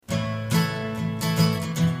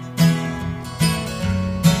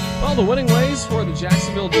the winning ways for the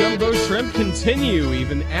Jacksonville Jumbo Shrimp continue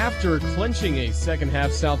even after clinching a second-half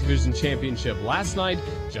South Division championship last night.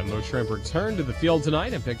 Jumbo Shrimp returned to the field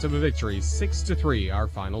tonight and picked up a victory, 6-3, our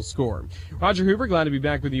final score. Roger Hoover, glad to be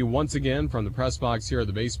back with you once again from the press box here at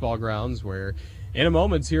the baseball grounds, where in a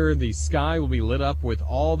moment here the sky will be lit up with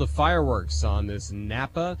all the fireworks on this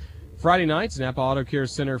Napa Friday night. Napa Auto Care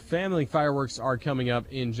Center family fireworks are coming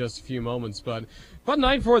up in just a few moments, but fun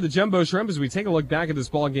night for the Jumbo Shrimp as we take a look back at this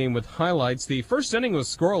ball game with highlights. The first inning was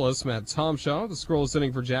scoreless. Matt Tomshaw, the scoreless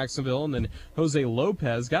inning for Jacksonville, and then Jose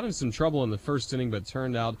Lopez got in some trouble in the first inning, but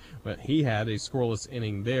turned out he had a scoreless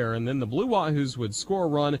inning there. And then the Blue Wahoos would score a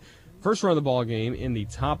run. First run of the ball game in the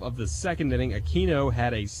top of the second inning. Aquino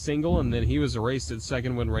had a single, and then he was erased at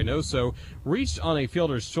second when Reynoso reached on a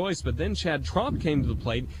fielder's choice, but then Chad Tromp came to the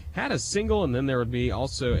plate, had a single, and then there would be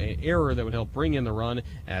also an error that would help bring in the run,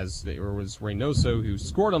 as there was Reynoso who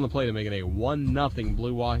scored on the plate to make it a 1-0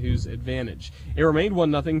 Blue Wahoos advantage. It remained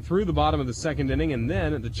 1-0 through the bottom of the second inning, and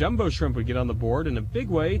then the Jumbo Shrimp would get on the board in a big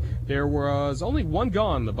way. There was only one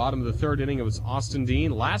gone in the bottom of the third inning. It was Austin Dean,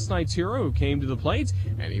 last night's hero, who came to the plate,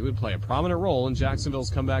 and he would play a prominent role in Jacksonville's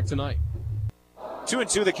comeback tonight.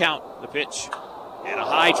 2-2 the count. The pitch. And a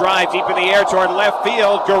high drive deep in the air toward left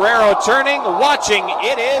field. Guerrero turning, watching.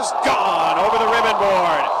 It is gone over the ribbon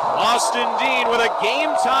board. Austin Dean with a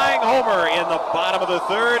game-tying homer in the bottom of the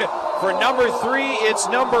third. For number 3, it's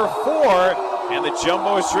number 4. And the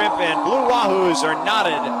Jumbo Shrimp and Blue Wahoos are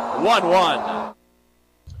knotted 1-1.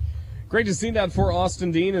 Great to see that for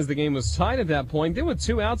Austin Dean as the game was tied at that point. Then with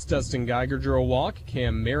 2 outs, Dustin Geiger drew a walk,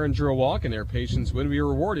 Cam Marin drew a walk, and their patience would be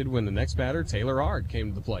rewarded when the next batter, Taylor Ard, came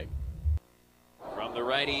to the plate. From the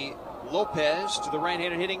righty Lopez to the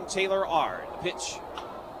right-handed hitting Taylor Ard. The pitch.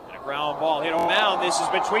 And a ground ball hit on mound. This is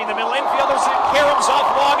between the middle infielders. It caroms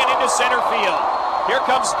off long and into center field. Here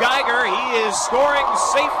comes Geiger. He is scoring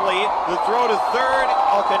safely. The throw to third.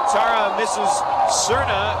 Alcantara misses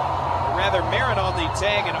Cerna. Rather, Marin on the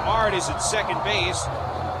tag, and Ard is at second base.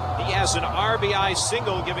 He has an RBI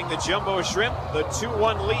single, giving the Jumbo Shrimp the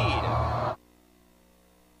 2-1 lead.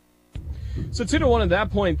 So 2-1 at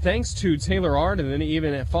that point, thanks to Taylor Ard, and then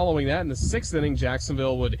even following that in the 6th inning,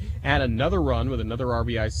 Jacksonville would add another run with another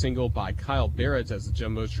RBI single by Kyle Barrett as the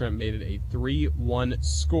Jumbo Shrimp made it a 3-1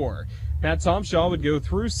 score. Matt Tomshaw would go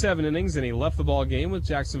through 7 innings, and he left the ball game with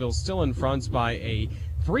Jacksonville still in front by a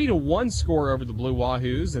 3-1 score over the Blue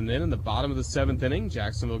Wahoos, and then in the bottom of the 7th inning,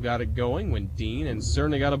 Jacksonville got it going when Dean and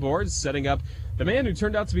Cerna got aboard, setting up the man who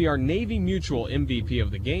turned out to be our Navy Mutual MVP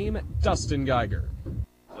of the game, Dustin Geiger.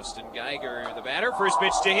 Dustin Geiger, the batter. First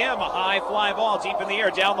pitch to him, a high fly ball deep in the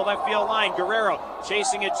air down the left field line. Guerrero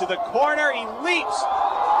chasing it to the corner. He leaps,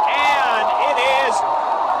 and it is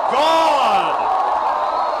gone.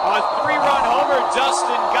 A 3-run homer,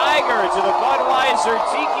 Dustin Geiger to the Budweiser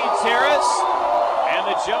Tiki Terrace. And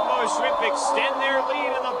the Jumbo Shrimp extend their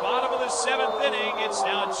lead in the bottom of the 7th inning. It's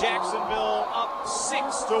now Jacksonville up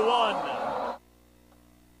 6-1.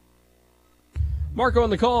 Marco on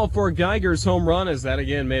the call for Geiger's home run, as that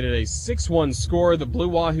again made it a 6-1 score. The Blue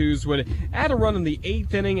Wahoos would add a run in the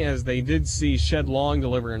 8th inning, as they did see Shed Long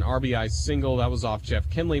deliver an RBI single. That was off Jeff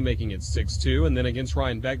Kenley, making it 6-2. And then against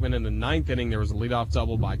Ryan Beckman in the 9th inning, there was a leadoff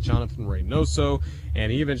double by Jonathan Reynoso,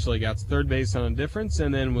 and he eventually got to third base on a difference,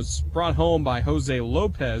 and then was brought home by Jose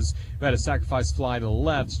Lopez, who had a sacrifice fly to the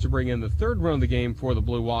left to bring in the 3rd run of the game for the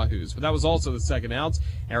Blue Wahoos. But that was also the 2nd out.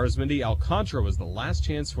 Arizmendi Alcantara was the last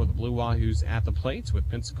chance for the Blue Wahoos at the plate, with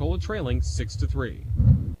Pensacola trailing 6-3.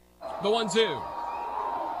 The 1-2.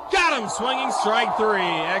 Got him, swinging strike 3.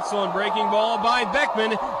 Excellent breaking ball by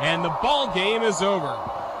Beckman, and the ball game is over.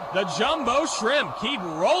 The Jumbo Shrimp keep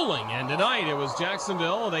rolling, and tonight it was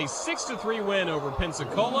Jacksonville with a 6-3 win over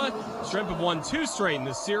Pensacola. Shrimp have won 2 straight in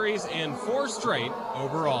this series and 4 straight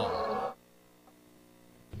overall.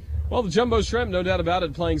 Well, the Jumbo Shrimp, no doubt about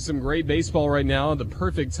it, playing some great baseball right now, the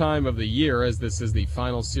perfect time of the year, as this is the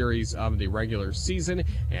final series of the regular season.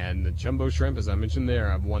 And the Jumbo Shrimp, as I mentioned there,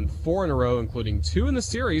 have won 4 in a row, including 2 in the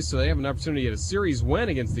series, so they have an opportunity at a series win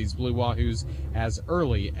against these Blue Wahoos as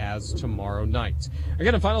early as tomorrow night.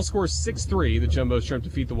 Again, a final score 6-3. The Jumbo Shrimp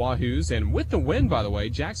defeat the Wahoos, and with the win, by the way,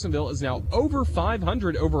 Jacksonville is now over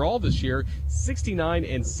 500 overall this year,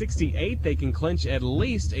 69-68. They can clinch at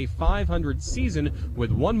least a 500 season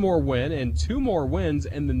with 1 more win and 2 more wins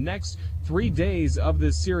in the next 3 days of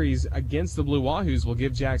this series against the Blue Wahoos will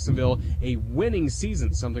give Jacksonville a winning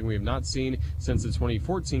season, something we have not seen since the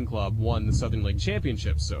 2014 club won the Southern League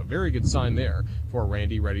Championship. So a very good sign there for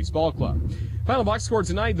Randy Reddy's ball club. Final box score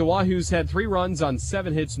tonight, the Wahoos had 3 runs on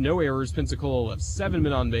 7 hits, no errors. Pensacola left 7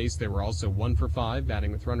 men on base. They were also 1 for 5,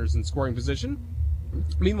 batting with runners in scoring position.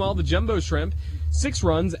 Meanwhile, the Jumbo Shrimp, 6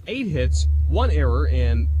 runs, 8 hits, 1 error,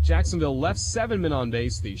 and Jacksonville left 7 men on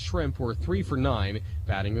base. The Shrimp were 3 for 9,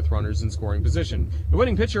 batting with runners in scoring position. The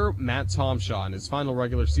winning pitcher, Matt Tomshaw, in his final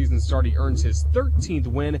regular season start, he earns his 13th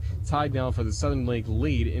win, tied now for the Southern League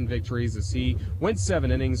lead in victories as he went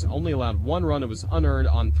 7 innings, only allowed 1 run. It was unearned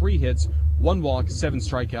on 3 hits, 1 walk, 7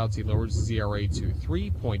 strikeouts. He lowers his ERA to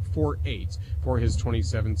 3.48 for his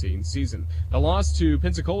 2017 season. The loss to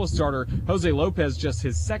Pensacola starter Jose Lopez, just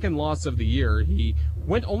his 2nd loss of the year. He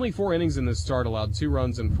went only 4 innings in this start, allowed 2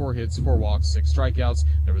 runs and 4 hits, 4 walks, 6 strikeouts.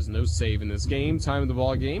 There was no save in this game. Time of the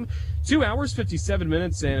ball game, 2 hours, 57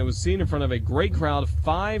 minutes, and it was seen in front of a great crowd,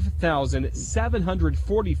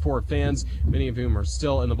 5,744 fans, many of whom are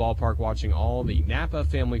still in the ballpark watching all the Napa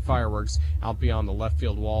family fireworks out beyond the left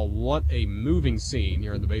field wall. What a moving scene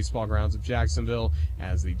here in the baseball grounds of Jacksonville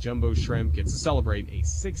as the Jumbo Shrimp gets to celebrate a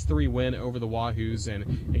 6-3 win over the Wahoos.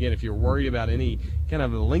 And again, if you're worried about any kind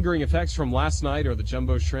of lingering effects from last night or the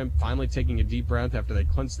Jumbo Shrimp finally taking a deep breath after they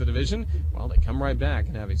clinched the division, well, they come right back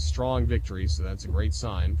and have a strong victory, so that's a great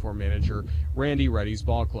sign for manager Randy Reddy's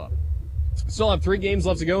ball club. Still have 3 games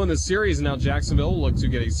left to go in this series, and now Jacksonville will look to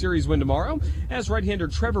get a series win tomorrow as right-hander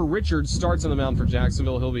Trevor Richards starts on the mound for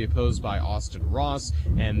Jacksonville. He'll be opposed by Austin Ross,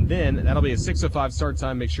 and then that'll be a 6:05 start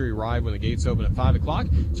time. Make sure you arrive when the gates open at 5 o'clock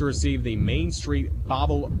to receive the Main Street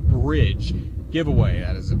Bobble Bridge giveaway.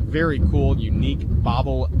 That is a very cool, unique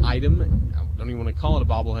bobble item. I don't even want to call it a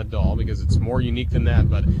bobblehead doll because it's more unique than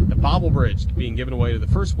that, but the Bobble Bridge being given away to the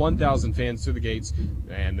first 1,000 fans through the gates,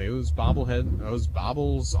 and those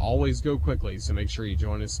bobbles always go quickly, so make sure you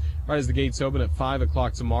join us right as the gates open at 5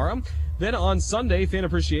 o'clock tomorrow. Then on Sunday, Fan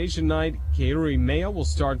Appreciation Night, Kaori Mayo will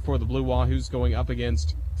start for the Blue Wahoos going up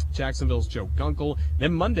against Jacksonville's Joe Gunkel.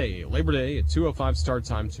 Then Monday, Labor Day, at 2:05 start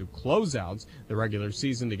time to close out the regular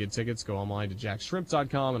season. To get tickets, go online to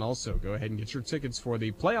jackshrimp.com, and also go ahead and get your tickets for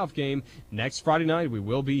the playoff game next Friday night. We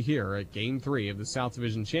will be here at Game 3 of the South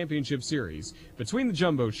Division Championship Series between the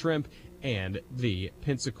Jumbo Shrimp and the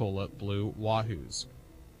Pensacola Blue Wahoos.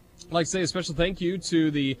 I'd like to say a special thank you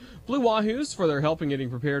to the Blue Wahoos for their help in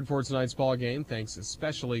getting prepared for tonight's ball game. Thanks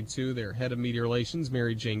especially to their head of media relations,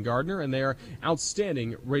 Mary Jane Gardner, and their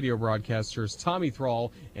outstanding radio broadcasters, Tommy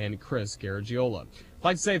Thrall and Chris Garagiola. I'd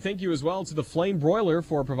like to say thank you as well to the Flame Broiler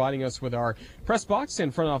for providing us with our press box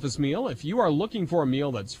and front office meal. If you are looking for a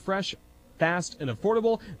meal that's fresh, fast, and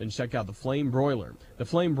affordable, then check out the Flame Broiler. The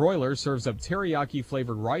Flame Broiler serves up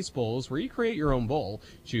teriyaki-flavored rice bowls where you create your own bowl.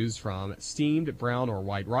 Choose from steamed brown or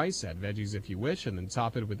white rice, add veggies if you wish, and then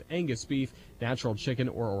top it with Angus beef, natural chicken,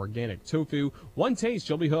 or organic tofu. One taste,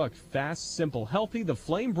 you'll be hooked. Fast, simple, healthy. The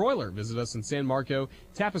Flame Broiler. Visit us in San Marco,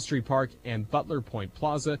 Tapestry Park, and Butler Point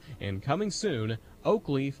Plaza. And coming soon,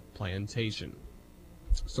 Oakleaf Plantation.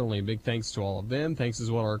 Certainly a big thanks to all of them. Thanks as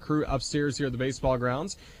well to our crew upstairs here at the baseball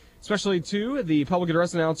grounds, especially to the public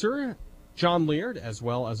address announcer, John Leard, as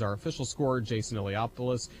well as our official scorer, Jason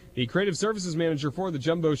Eliopoulos. The creative services manager for the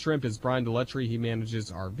Jumbo Shrimp is Brian Deletry. He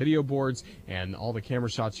manages our video boards, and all the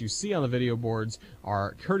camera shots you see on the video boards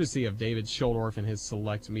are courtesy of David Schuldorf and his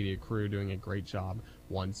select media crew, doing a great job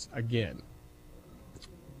once again.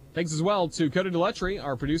 Thanks as well to Cody Deletry,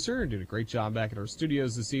 our producer, doing a great job back at our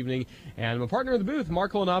studios this evening. And my partner in the booth,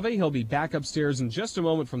 Marco Nave, he'll be back upstairs in just a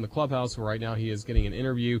moment from the clubhouse, where right now he is getting an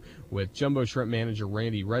interview with Jumbo Shrimp manager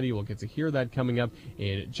Randy Reddy. We'll get to hear that coming up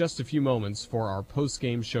in just a few moments for our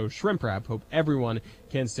post-game show Shrimp Wrap. Hope everyone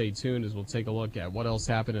can stay tuned as we'll take a look at what else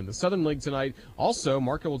happened in the Southern League tonight. Also,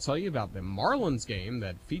 Marco will tell you about the Marlins game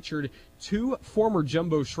that featured 2 former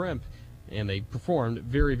Jumbo Shrimp, and they performed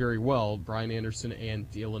very, very well, Brian Anderson and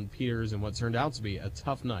Dylan Peters, in what turned out to be a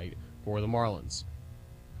tough night for the Marlins.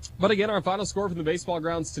 But again, our final score from the baseball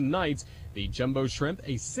grounds tonight, the Jumbo Shrimp,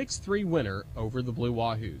 a 6-3 winner over the Blue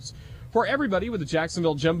Wahoos. For everybody with the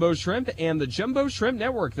Jacksonville Jumbo Shrimp and the Jumbo Shrimp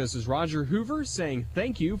Network, this is Roger Hoover saying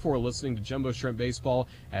thank you for listening to Jumbo Shrimp Baseball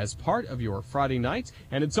as part of your Friday night.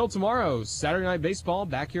 And until tomorrow, Saturday Night Baseball,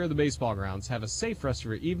 back here at the baseball grounds. Have a safe rest of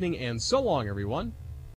your evening, and so long, everyone.